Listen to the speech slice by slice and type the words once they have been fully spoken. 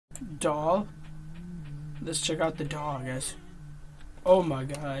Doll? Let's check out the doll, guys. Oh my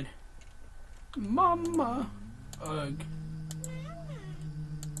god. Mama. Ugh.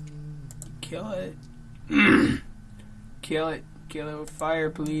 Kill it. Kill it. Kill it with fire,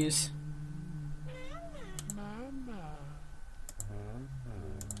 please.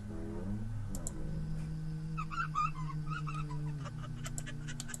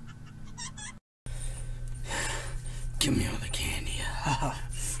 Give me all the candy.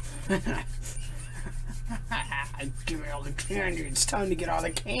 Give me all the candy. It's time to get all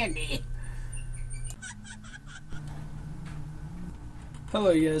the candy.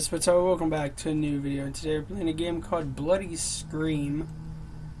 Hello guys, what's up? Welcome back to a new video. And today we're playing a game called Bloody Scream.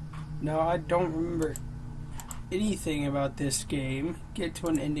 Now I don't remember anything about this game. Get to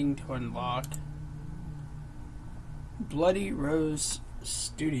an ending to unlock. Bloody Rose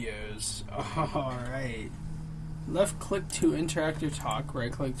Studios. Alright. Left click to interact or talk.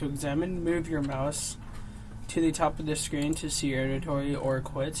 Right click to examine. Move your mouse to the top of the screen to see your inventory or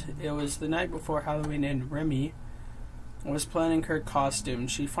quit. It was the night before Halloween and Remy was planning her costume.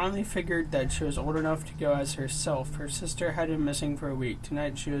 She finally figured that she was old enough to go as herself. Her sister had been missing for a week.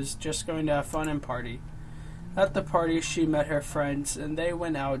 Tonight she was just going to have fun and party. At the party she met her friends and they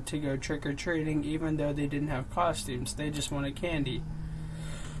went out to go trick-or-treating even though they didn't have costumes. They just wanted candy.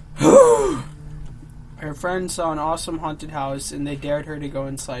 Her friends saw an awesome haunted house and they dared her to go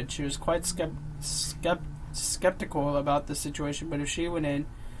inside. She was quite skeptical about the situation, but if she went in,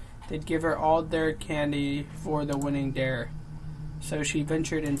 they'd give her all their candy for the winning dare. So she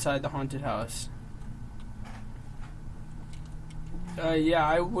ventured inside the haunted house. Yeah,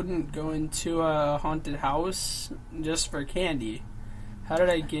 I wouldn't go into a haunted house just for candy. How did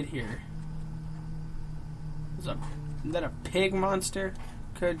I get here? Is that a pig monster?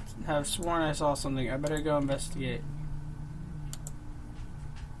 Could have sworn I saw something. I better go investigate.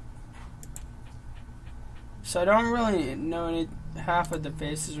 So I don't really know half of the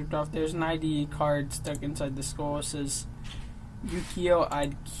faces ripped off. There's an ID card stuck inside the skull. It says Yukio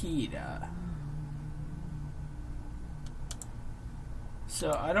Akira.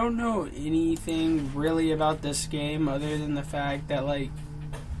 So I don't know anything really about this game other than the fact that, like,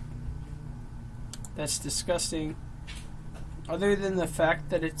 that's disgusting. Other than the fact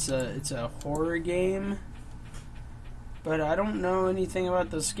that it's a horror game. But I don't know anything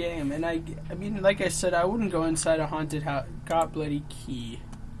about this game, and I mean, like I said, I wouldn't go inside a haunted house. Got bloody key.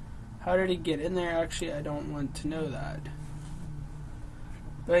 How did he get in there? Actually, I don't want to know that.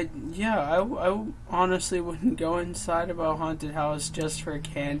 But yeah, I honestly wouldn't go inside of a haunted house just for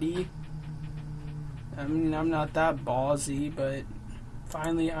candy. I mean, I'm not that ballsy, but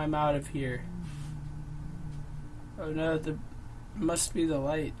finally I'm out of here. Oh no, must be the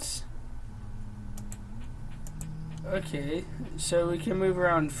lights. Okay, so we can move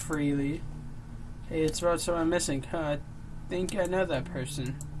around freely. Hey, it's about someone missing. I think I know that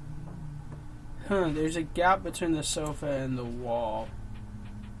person. There's a gap between the sofa and the wall.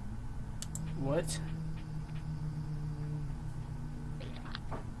 What?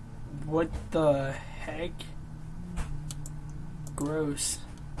 What the heck? Gross.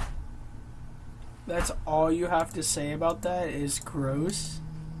 That's all you have to say about that is gross?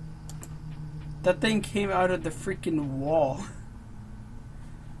 That thing came out of the freaking wall.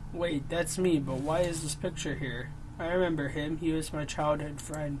 Wait, that's me, but why is this picture here? I remember him. He was my childhood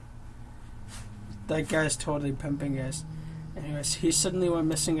friend. That guy's totally pimping us. Anyways, he suddenly went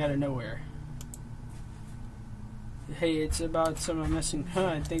missing out of nowhere. Hey, it's about someone missing.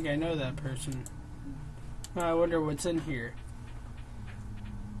 I think I know that person. I wonder what's in here.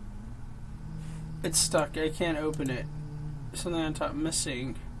 It's stuck. I can't open it. Something on top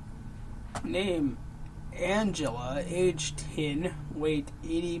missing. Name Angela, age 10, weight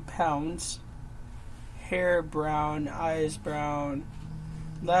 80 pounds, hair brown, eyes brown.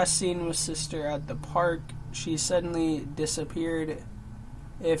 Last seen with sister at the park. She suddenly disappeared.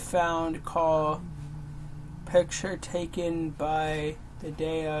 If found, call. Picture taken by the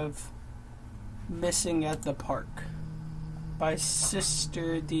day of missing at the park. By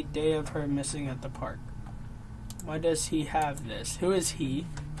sister, the day of her missing at the park. Why does he have this? Who is he?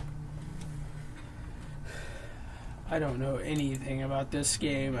 I don't know anything about this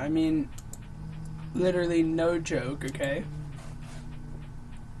game. I mean, literally no joke, okay?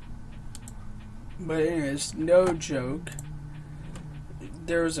 But anyways, no joke.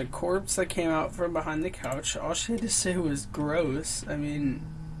 There was a corpse that came out from behind the couch. All she had to say was gross. I mean,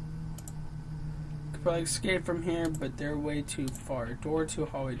 could probably escape from here, but they're way too far. Door to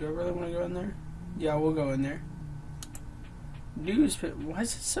hallway. Do I really want to go in there? Yeah, we'll go in there. Newspaper. Why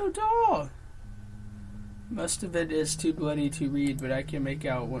is it so dull? Most of it is too bloody to read, but I can make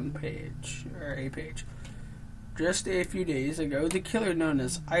out one page, or a page. Just a few days ago, the killer known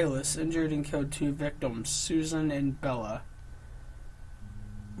as Eyeless injured and killed 2 victims, Susan and Bella.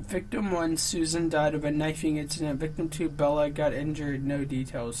 Victim 1, Susan, died of a knifing incident. Victim 2, Bella, got injured. No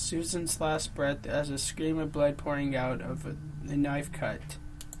details. Susan's last breath as a scream of blood pouring out of a knife cut.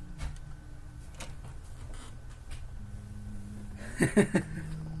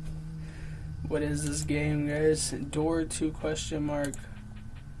 What is this game, guys? Door 2 question mark.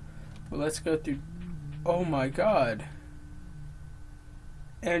 Well, let's go through. Oh my god.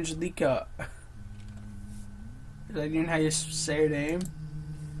 Angelica. Is that even how you say her name?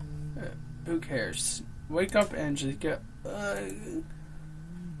 Who cares? Wake up, Angelica.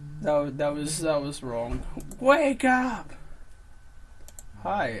 That was wrong. Wake up!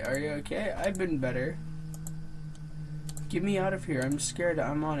 Hi, are you okay? I've been better. Get me out of here. I'm scared.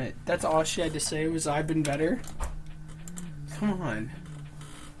 I'm on it. That's all she had to say was I've been better? Come on.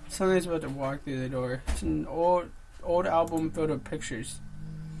 Something's about to walk through the door. It's an old album filled with pictures.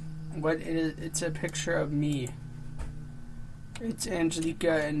 What it is? It's a picture of me. It's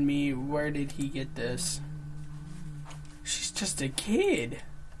Angelica and me. Where did he get this? She's just a kid.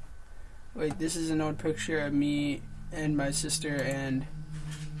 Wait, this is an old picture of me and my sister and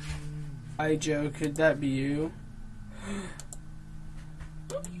I Joe. Could that be you?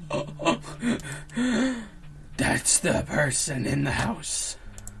 That's the person in the house.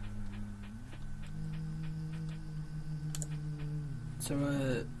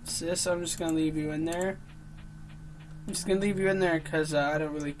 So, sis, I'm just gonna leave you in there. I'm just gonna leave you in there because I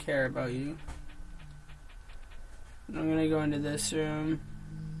don't really care about you. I'm gonna go into this room.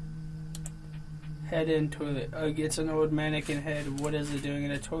 Head in toilet. Ugh, it's an old mannequin head. What is it doing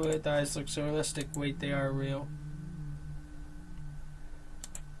in a toilet? The eyes look so realistic. Wait, they are real.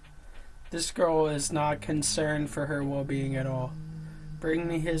 This girl is not concerned for her well-being at all. Bring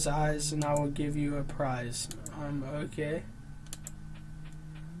me his eyes and I will give you a prize. Okay.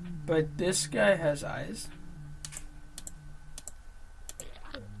 But this guy has eyes.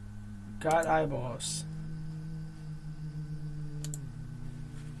 Got eyeballs.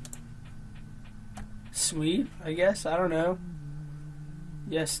 Sweet, I guess. I don't know.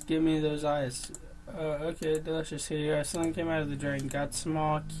 Yes, give me those eyes. Okay, delicious. Here you go. Something came out of the drain. Got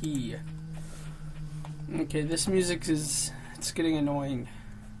small key. Okay, this music it's getting annoying.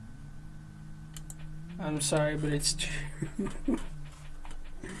 I'm sorry, but it's true.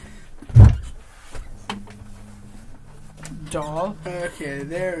 Doll. Okay,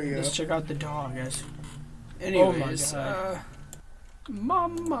 there we go. Let's check out the doll, guys. Anyways, oh my god.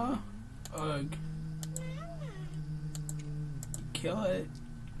 Mama. Ugh. Kill it.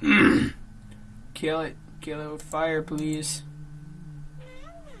 Kill it. Kill it with fire, please.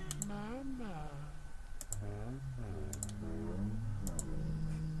 Mama.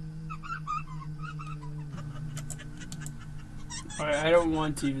 Alright, I don't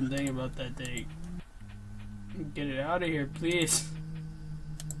want to even think about that thing. Get it out of here, please.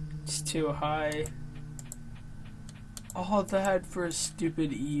 It's too high. All that for a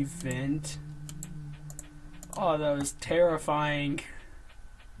stupid event. Oh, that was terrifying.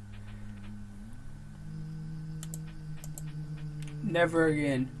 Never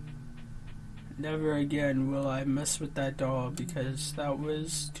again. Never again will I mess with that doll because that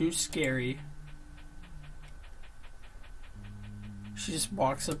was too scary. She just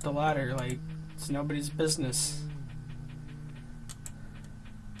walks up the ladder like it's nobody's business.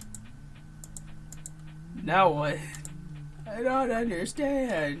 Now what? I don't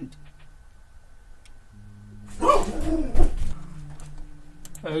understand.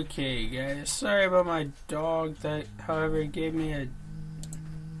 Okay, guys. Sorry about my dog that, however, gave me a...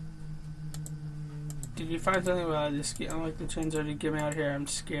 Did you find something? Well, I just get unlock the chains already. Get me out of here. I'm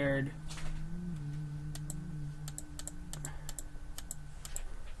scared.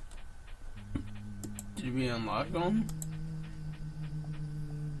 Did we unlock them?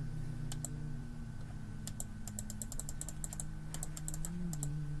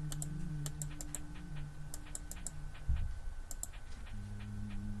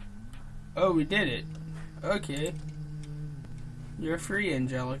 Oh, we did it. Okay. You're free,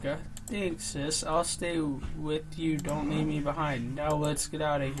 Angelica. Thanks, sis. I'll stay with you. Don't leave me behind. Now let's get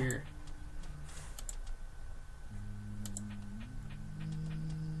out of here.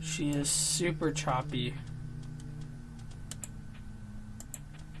 She is super choppy.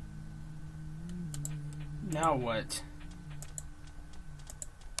 Now what?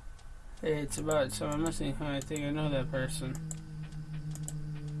 Hey, it's about someone missing. I think I know that person.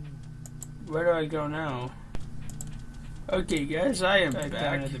 Where do I go now? Okay, guys, I am back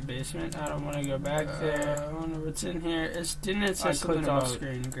down at the basement. I don't want to go back there. I wonder what's in here. Didn't it say something off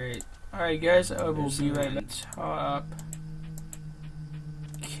screen? Great. Alright, guys, I will be right back. Top.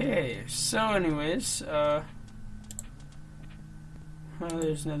 Okay, so anyways,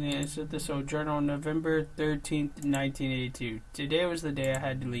 there's nothing. It's at this old journal, November 13th, 1982. Today was the day I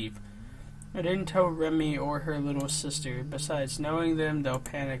had to leave. I didn't tell Remy or her little sister. Besides, knowing them, they'll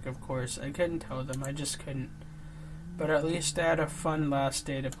panic, of course. I couldn't tell them. I just couldn't. But at least I had a fun last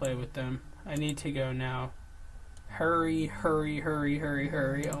day to play with them. I need to go now. Hurry, hurry, hurry, hurry,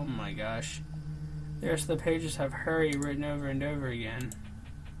 hurry. Oh my gosh. There's the pages have hurry written over and over again.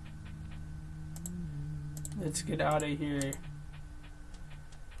 Let's get out of here.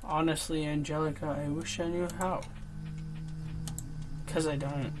 Honestly, Angelica, I wish I knew how. 'Cause I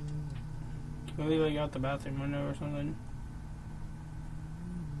don't. Can we like out the bathroom window or something?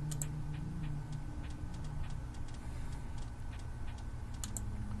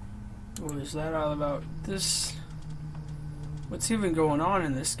 What is that all about? What's even going on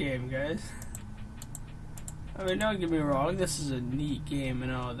in this game, guys? I mean, don't get me wrong, this is a neat game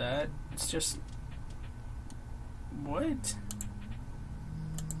and all that. It's just... What?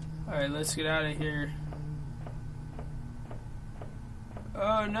 Alright, let's get out of here.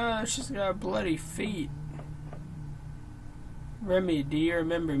 Oh no, she's got bloody feet. Remy, do you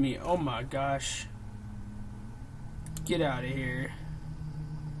remember me? Oh my gosh. Get out of here.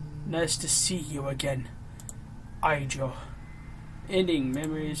 Nice to see you again, Aijo. Ending,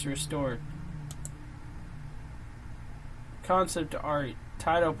 memories restored. Concept art,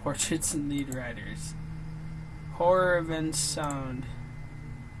 title portraits and lead writers. Horror events sound.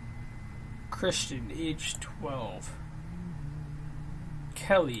 Christian, age 12.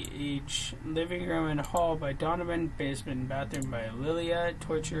 Kelly, age living room and hall by Donovan, basement and bathroom by Lilia,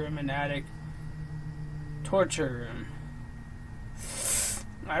 torture room and attic. Torture room.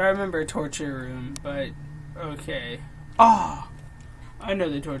 I don't remember torture room, but okay. Ah, I know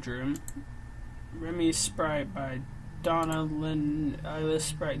the torture room. Remy Sprite by Donna Lynn, Eyeless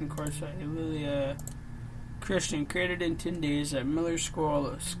Sprite and course by Lilia. Christian, created in 10 days at Miller School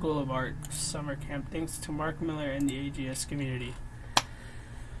of Art Summer Camp, thanks to Mark Miller and the AGS community.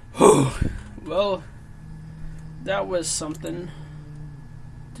 Well, that was something.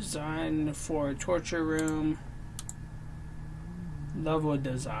 Design for torture room. Level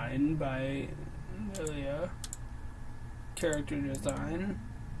design by Lilia. Character design.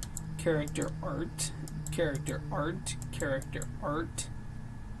 Character art. Character art. Character art.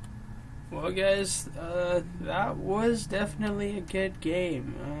 Well, guys, that was definitely a good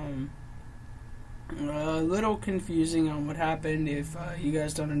game. A little confusing on what happened if you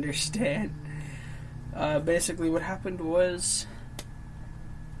guys don't understand. Basically, what happened was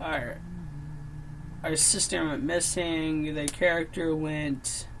our sister went missing, the character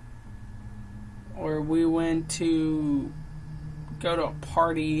went, or we went to go to a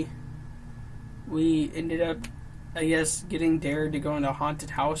party. We ended up, I guess, getting dared to go into a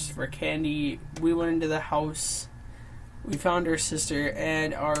haunted house for candy. We went into the house, we found our sister,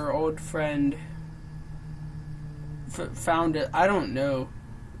 and our old friend found it. I don't know.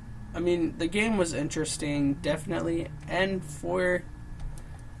 I mean, the game was interesting, definitely, and for,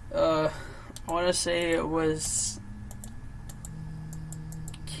 I want to say it was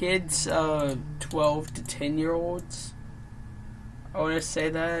kids, 12 to 10-year-olds. I want to say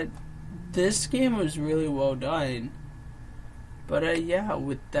that. This game was really well done. But, yeah,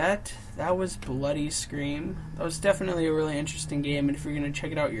 with that was Bloody Scream. That was definitely a really interesting game, and if you're going to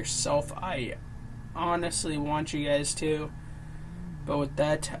check it out yourself, I honestly want you guys to. But with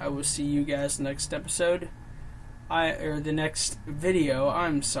that, I will see you guys next episode. The next video,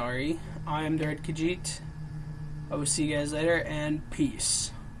 I'm sorry. I am Dart Khajiit. I will see you guys later, and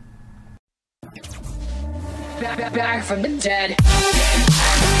peace. Back from the dead.